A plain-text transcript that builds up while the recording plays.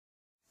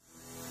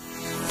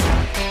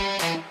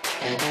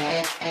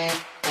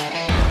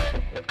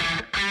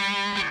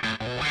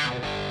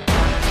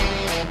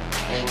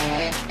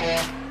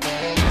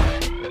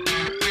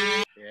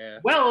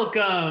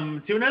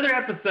Welcome to another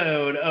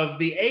episode of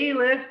the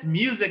A-List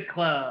Music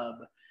Club.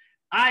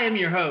 I am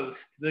your host,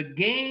 the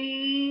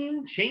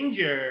game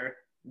changer,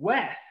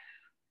 Wes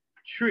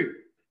Truth.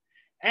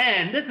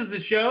 And this is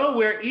the show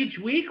where each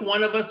week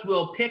one of us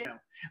will pick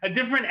a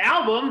different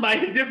album by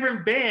a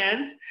different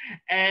band,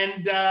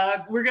 and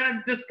we're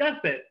going to discuss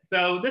it.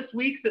 So this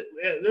week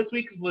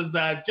was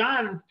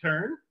John's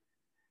turn.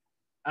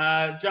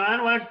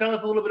 John, why don't you tell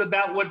us a little bit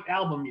about what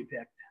album you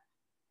picked?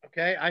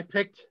 Okay, I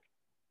picked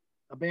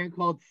a band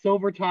called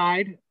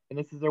Silvertide, and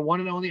this is their one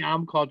and only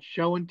album called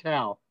Show and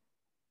Tell.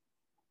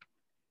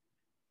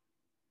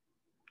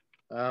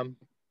 Okay.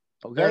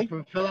 They're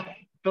from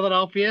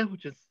Philadelphia,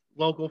 which is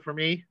local for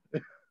me.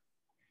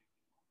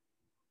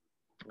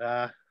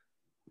 I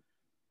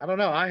don't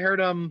know. I heard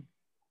a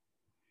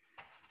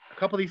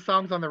couple of these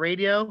songs on the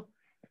radio,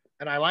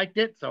 and I liked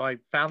it, so I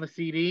found the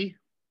CD,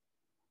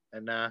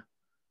 and I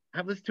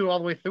haven't listened to it all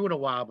the way through in a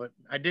while, but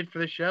I did for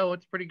the show.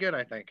 It's pretty good,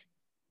 I think.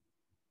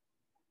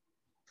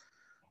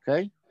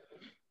 Okay.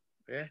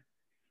 Yeah.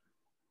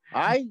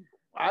 I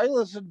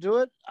listened to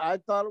it. I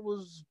thought it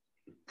was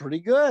pretty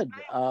good.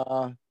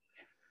 I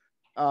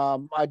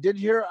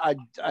did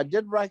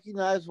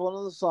recognize one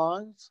of the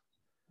songs.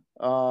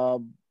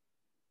 Kind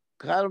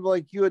of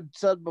like you had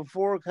said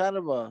before, kind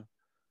of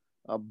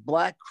a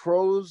Black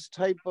Crowes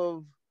type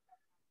of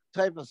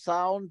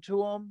sound to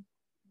them.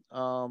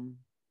 I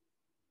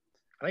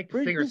think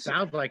the singer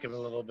sounds like him a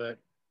little bit.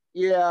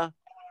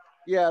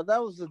 Yeah,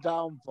 that was the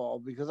downfall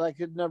because I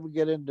could never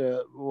get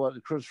into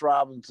what Chris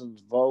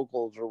Robinson's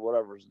vocals or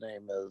whatever his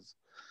name is.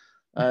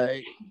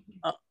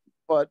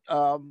 But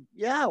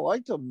I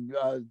liked them.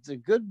 The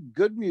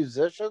good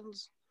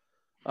musicians.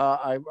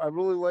 I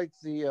really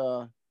liked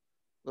the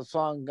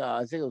song.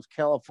 I think it was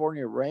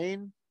California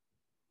Rain.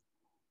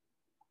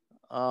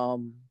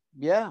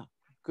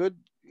 Good.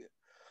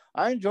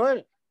 I enjoyed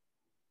it.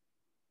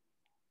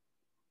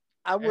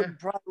 I wouldn't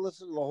probably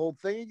listen to the whole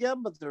thing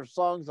again, but there are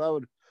songs I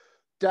would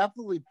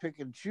definitely pick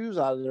and choose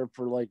out of there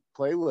for like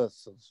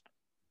playlists and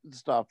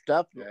stuff.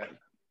 Definitely.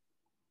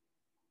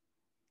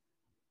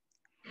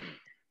 Yeah.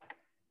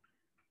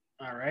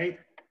 All right.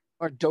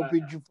 Or Dopey,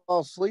 did you fall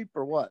asleep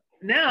or what?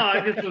 No,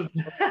 I just was.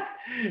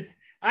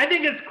 I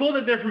think it's cool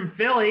that they're from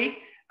Philly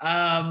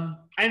and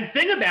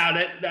sing about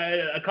it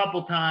a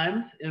couple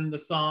times in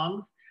the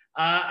songs.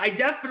 I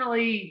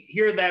definitely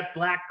hear that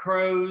Black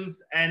Crowes,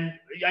 and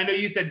I know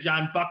you said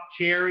John Buck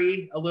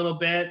Cherry a little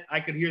bit. I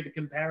could hear the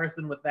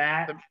comparison with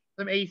that.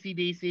 Some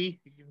AC/DC.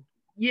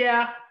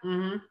 Yeah.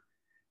 Mm-hmm.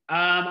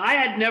 I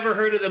had never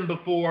heard of them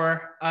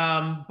before,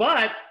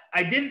 but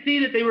I did see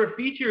that they were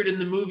featured in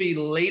the movie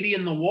Lady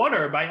in the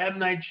Water by M.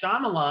 Night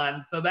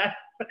Shyamalan. So that's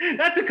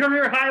a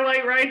career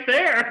highlight right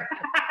there.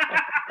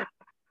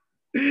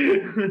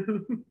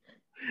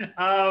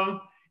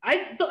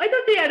 I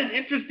thought they had an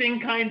interesting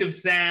kind of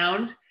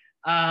sound.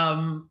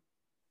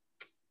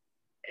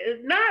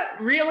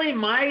 Not really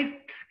my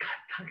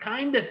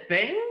kind of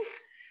thing,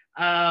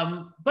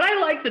 but I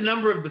like the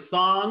number of the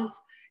songs.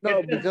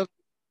 No, because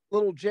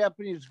little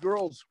Japanese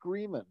girls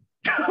screaming.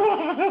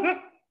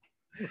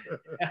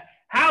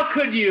 How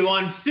could you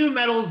on Sue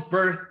Metal's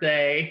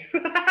birthday?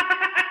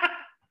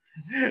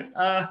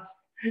 I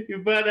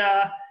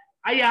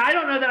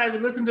don't know that I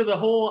would listen to the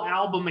whole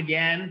album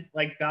again.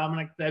 Like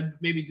Dominic said,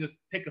 maybe just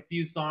pick a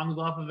few songs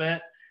off of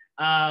it.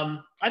 I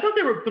thought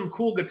there were some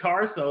cool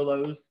guitar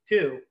solos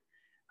too.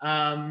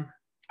 I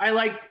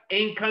liked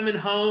Ain't Coming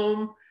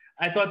Home.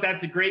 I thought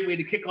that's a great way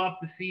to kick off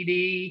the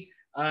CD.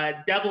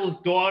 Devil's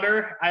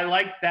Daughter. I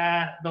like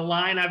that. The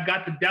line, I've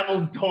got the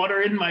devil's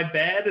daughter in my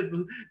bed, is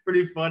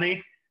pretty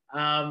funny.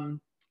 And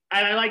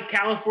I like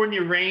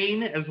California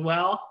Rain as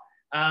well.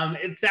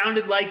 It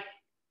sounded like,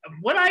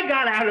 what I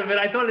got out of it,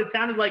 I thought it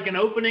sounded like an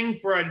opening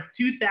for a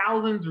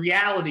 2000s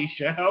reality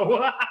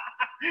show.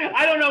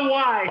 I don't know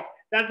why.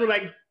 That's what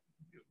I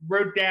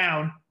wrote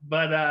down.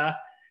 But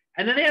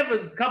and then they have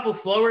a couple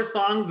slower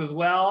songs as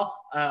well.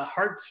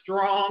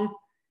 Heartstrong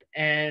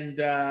and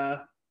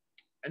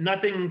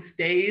Nothing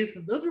Stays.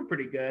 Those were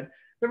pretty good.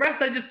 The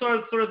rest I just sort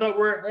of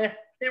thought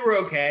they were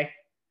okay.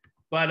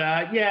 But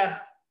it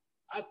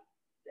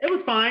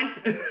was fine.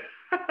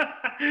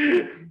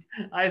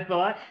 I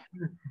thought.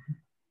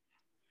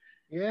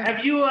 Yeah.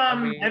 Have you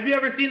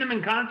ever seen them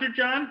in concert,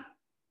 John?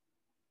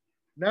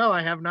 No,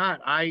 I have not.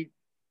 I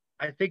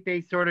think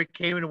they sort of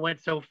came and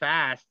went so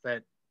fast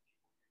that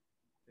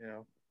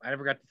I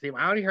never got to see them.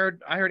 I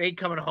heard Ain't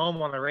Coming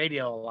Home on the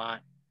radio a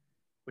lot,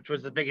 which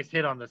was the biggest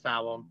hit on this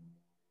album.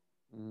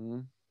 Mm-hmm.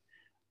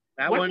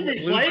 What did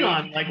they play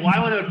on? Like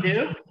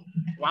Y102?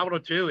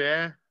 Y102,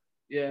 yeah.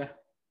 Yeah.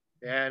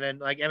 Yeah, and then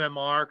like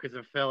MMR because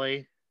of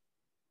Philly.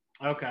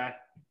 Okay.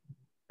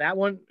 That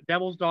one,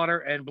 Devil's Daughter,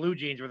 and Blue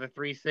Jeans were the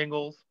three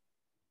singles,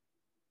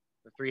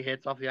 the three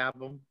hits off the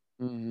album.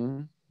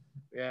 Mm-hmm.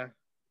 Yeah.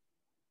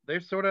 They're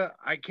sort of,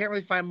 I can't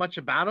really find much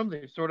about them.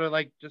 They sort of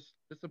like just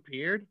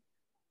disappeared.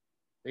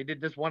 They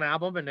did this one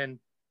album and then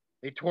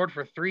they toured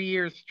for 3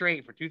 years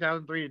straight, for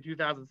 2003 to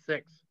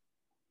 2006.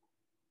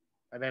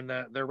 And then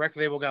their record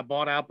label got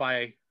bought out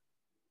by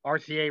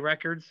RCA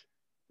Records,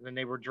 and then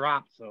they were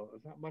dropped, so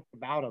there's not much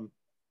about them.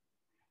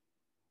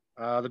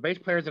 The bass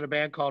player's in a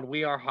band called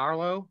We Are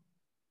Harlow.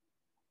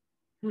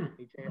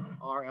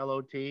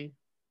 HRLOT.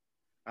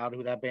 I don't know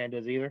who that band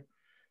is either.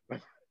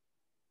 But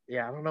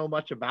yeah, I don't know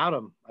much about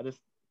them. I just,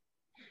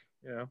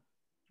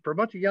 for a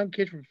bunch of young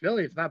kids from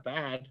Philly, it's not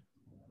bad.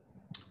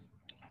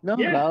 No,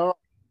 no.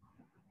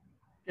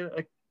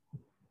 Like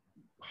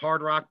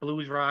hard rock,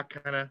 blues rock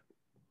kind of.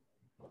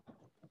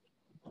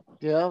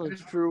 Yeah,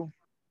 that's true.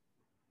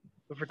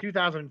 But for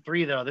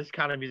 2003, though, this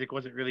kind of music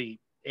wasn't really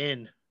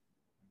in.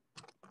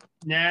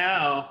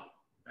 No.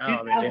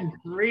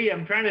 2003,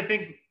 I'm trying to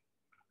think.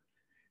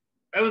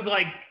 It was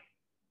like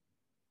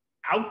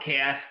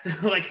Outcast,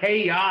 like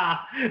Hey Ya.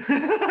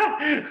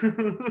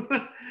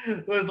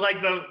 was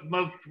like the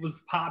most was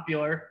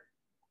popular.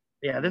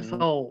 Yeah, this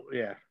whole,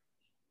 yeah.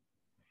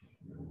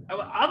 Although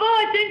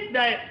I think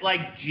that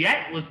like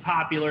Jet was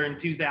popular in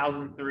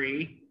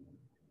 2003,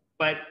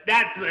 but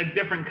that's a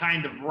different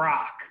kind of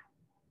rock.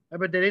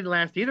 But they didn't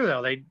last either,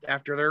 though. They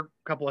after their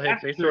couple of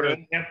hits, That's they sort of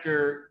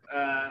after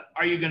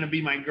Are You Gonna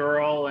Be My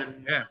Girl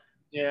and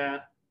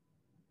yeah.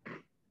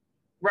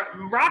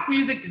 Rock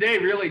music today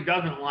really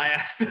doesn't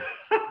last.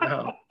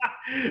 No.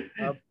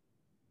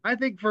 I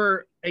think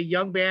for a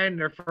young band,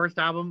 their first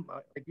album,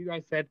 like you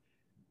guys said,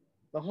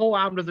 the whole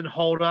album doesn't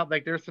hold up.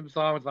 Like there's some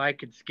songs I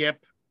could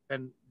skip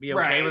and be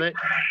okay with it.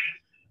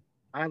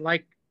 I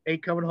like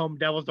Ain't Coming Home,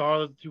 Devil's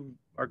Daughter. Those two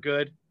are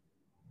good.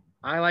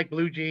 I like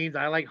Blue Jeans.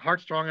 I like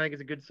Heartstrong. I think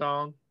it's a good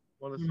song.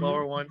 One of the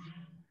slower ones.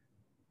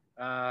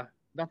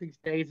 Nothing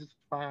Stays is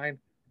fine.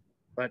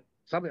 But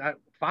something,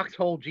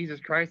 Foxhole,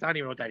 Jesus Christ, I don't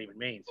even know what that even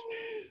means.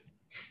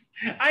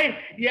 I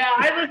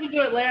listened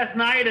to it last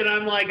night and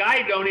I'm like,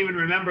 I don't even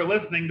remember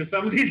listening to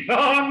some of these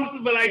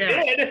songs, but I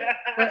did.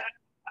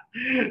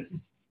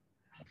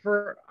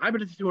 I've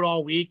been listening to it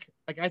all week.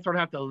 Like I sort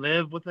of have to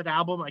live with an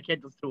album. I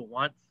can't listen to it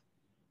once.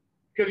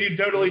 Because you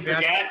totally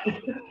forget.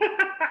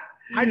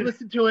 I'd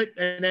listen to it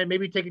and then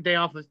maybe take a day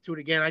off, listen to it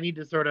again. I need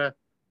to sort of,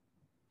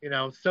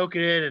 soak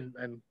it in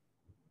and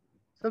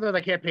sometimes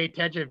I can't pay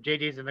attention if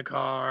JJ's in the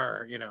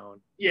car,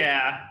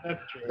 Yeah,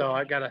 that's true. So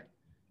I gotta,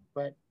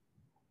 but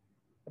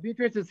I'd be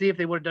interested to see if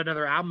they would have done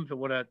another album,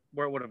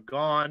 where it would have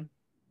gone.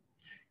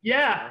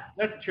 Yeah,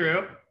 that's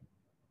true.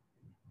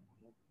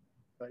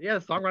 But yeah,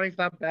 the songwriting's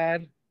not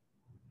bad.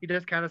 He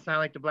does kind of sound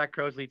like the Black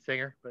Crowes lead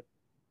singer, but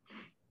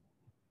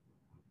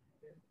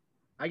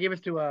I gave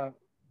this to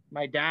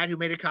my dad who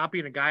made a copy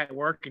and a guy at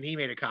work, and he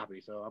made a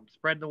copy. So I'm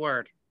spreading the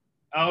word.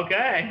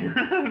 Okay.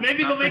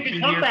 Maybe they'll make a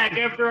comeback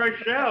after our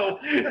show.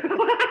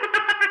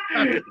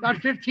 Not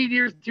 15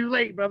 years too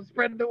late, but I'm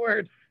spreading the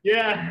word.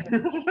 Yeah.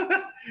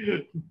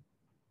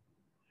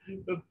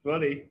 That's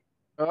funny.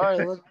 All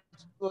right,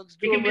 let's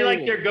do it. Can be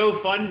like their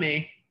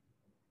GoFundMe.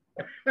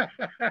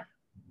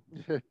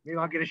 Maybe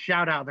I'll get a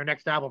shout out in their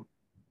next album.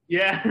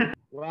 Yeah.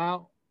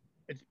 Well,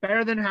 it's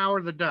better than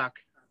Howard the Duck.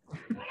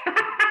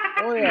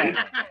 Oh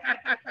yeah.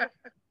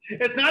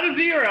 It's not a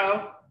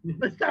 0.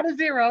 It's not a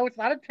 0. It's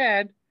not a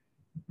 10.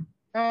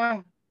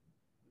 I'd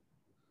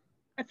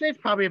say it's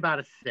probably about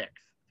a 6.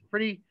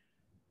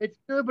 It's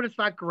good, but it's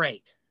not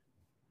great.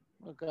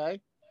 Okay.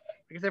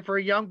 Like I said, for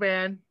a young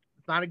band,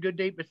 it's not a good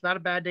it's not a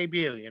bad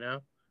debut,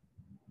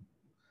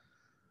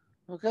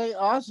 Okay,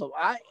 awesome.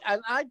 I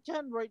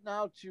tend right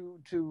now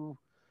to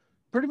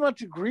pretty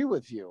much agree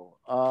with you.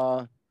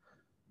 I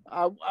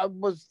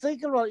was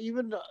thinking about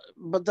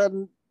but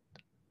then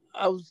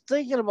I was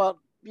thinking about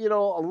a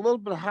little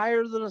bit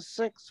higher than a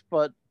 6,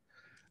 but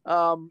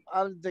I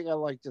didn't think I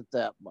liked it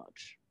that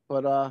much.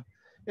 But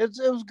it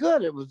was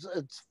good.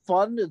 It's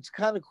fun. It's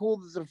kind of cool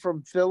that they're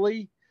from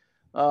Philly.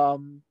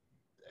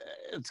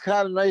 It's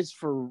kind of nice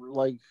for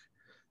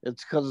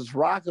it's because it's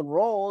rock and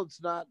roll.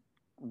 It's not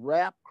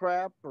rap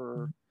crap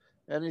or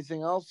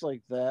anything else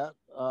like that.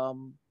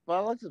 But I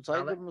like it. So I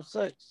give them a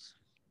 6.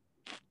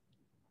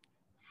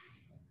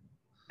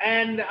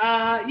 And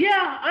I'm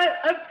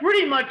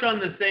pretty much on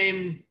the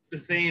same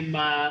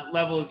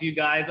level as you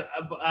guys.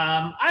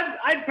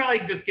 I'd probably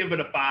just give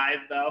it a 5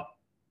 though.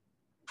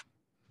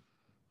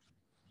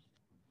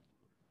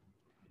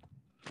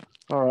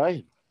 All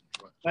right.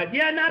 But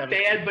yeah, not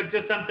bad, but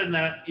just something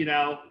that,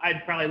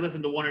 I'd probably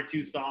listen to 1 or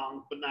 2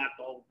 songs, but not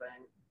the whole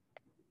thing.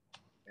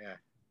 Yeah.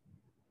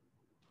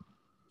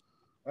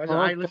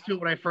 I listened to it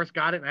when I first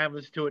got it, and I haven't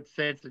listened to it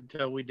since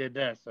until we did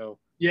this. So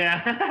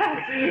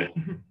yeah.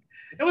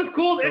 It was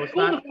cool. It's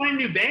cool to find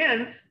new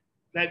bands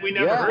that we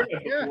never heard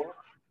of before.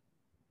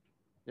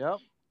 Yep.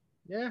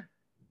 Yeah.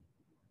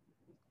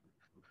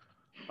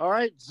 All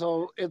right,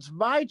 so it's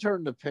my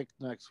turn to pick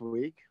next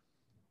week.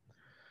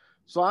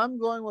 So I'm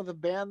going with a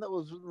band that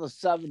was in the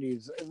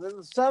 70s. And in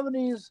the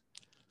 70s,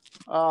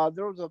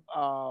 there was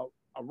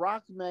a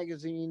rock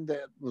magazine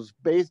that was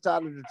based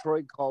out of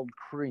Detroit called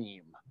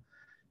Cream.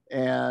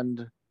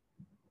 And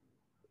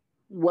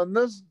when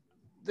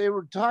they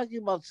were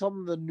talking about some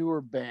of the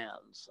newer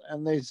bands,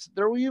 and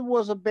there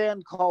was a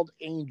band called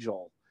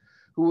Angel,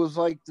 who was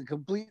like the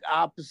complete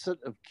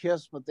opposite of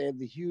Kiss, but they had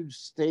the huge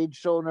stage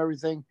show and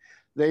everything.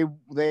 They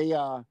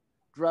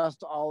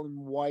dressed all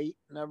in white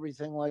and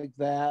everything like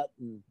that.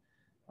 And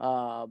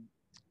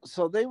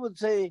so they would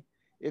say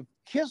if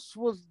Kiss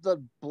was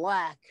the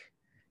black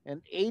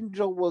and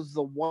Angel was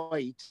the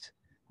white,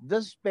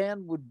 this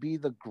band would be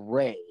the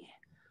gray.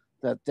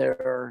 That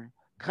they're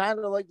kind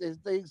of like,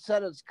 they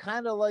said it's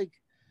kind of like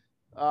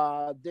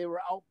they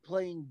were out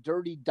playing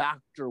Dirty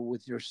Doctor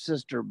with your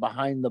sister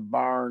behind the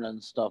barn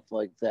and stuff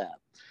like that.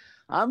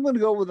 I'm going to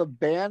go with a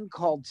band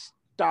called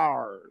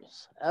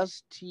Stars,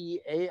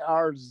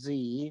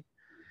 Starz,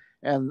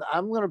 and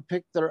I'm going to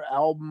pick their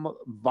album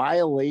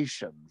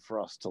Violation for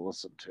us to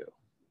listen to.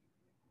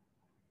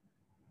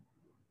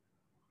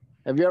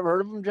 Have you ever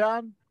heard of them,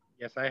 John?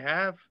 Yes, I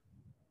have.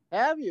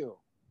 Have you?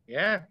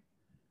 Yeah.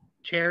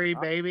 Cherry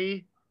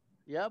Baby.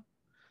 Yep.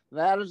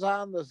 That is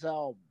on this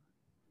album.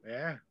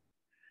 Yeah.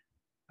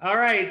 All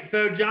right.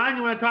 So, John,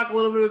 you want to talk a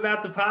little bit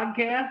about the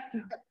podcast?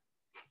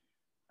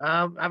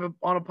 I'm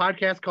on a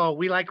podcast called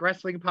We Like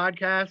Wrestling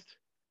Podcast.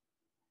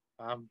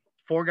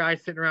 4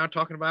 guys sitting around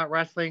talking about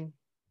wrestling,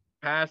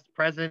 past,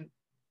 present.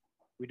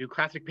 We do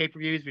classic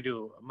pay-per-views. We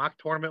do a mock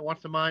tournament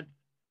once a month.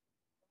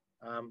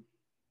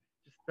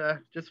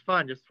 Just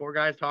fun. Just 4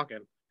 guys talking.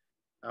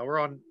 We're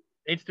on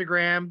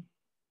Instagram.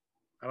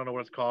 I don't know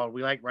what it's called.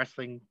 We Like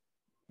Wrestling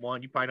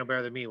 1. You probably know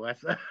better than me,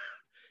 Wes.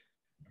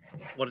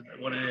 what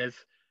it is.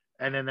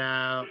 And then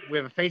we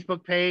have a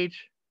Facebook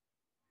page.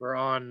 We're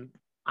on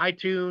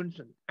iTunes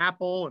and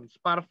Apple and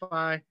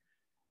Spotify,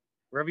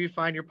 wherever you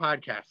find your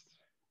podcasts.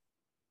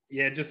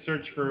 Yeah, just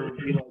search for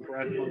We Like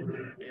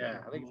Wrestling. Yeah,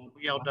 I think it's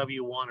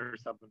WLW1 or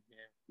something.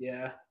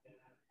 Yeah.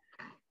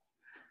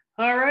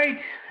 All right.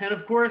 And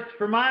of course,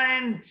 for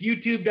mine,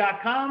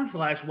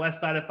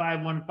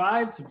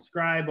 youtube.com/westside515.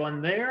 Subscribe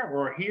on there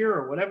or here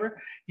or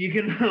whatever. You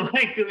can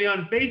like me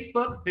on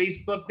Facebook,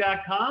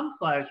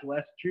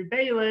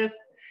 facebook.com/WestTruePaylist.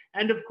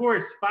 And of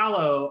course,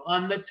 follow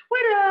on the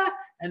Twitter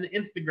and the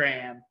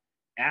Instagram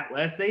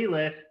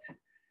 @WestAList.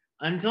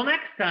 Until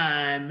next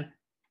time,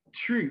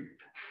 Troop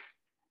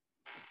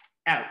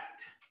out.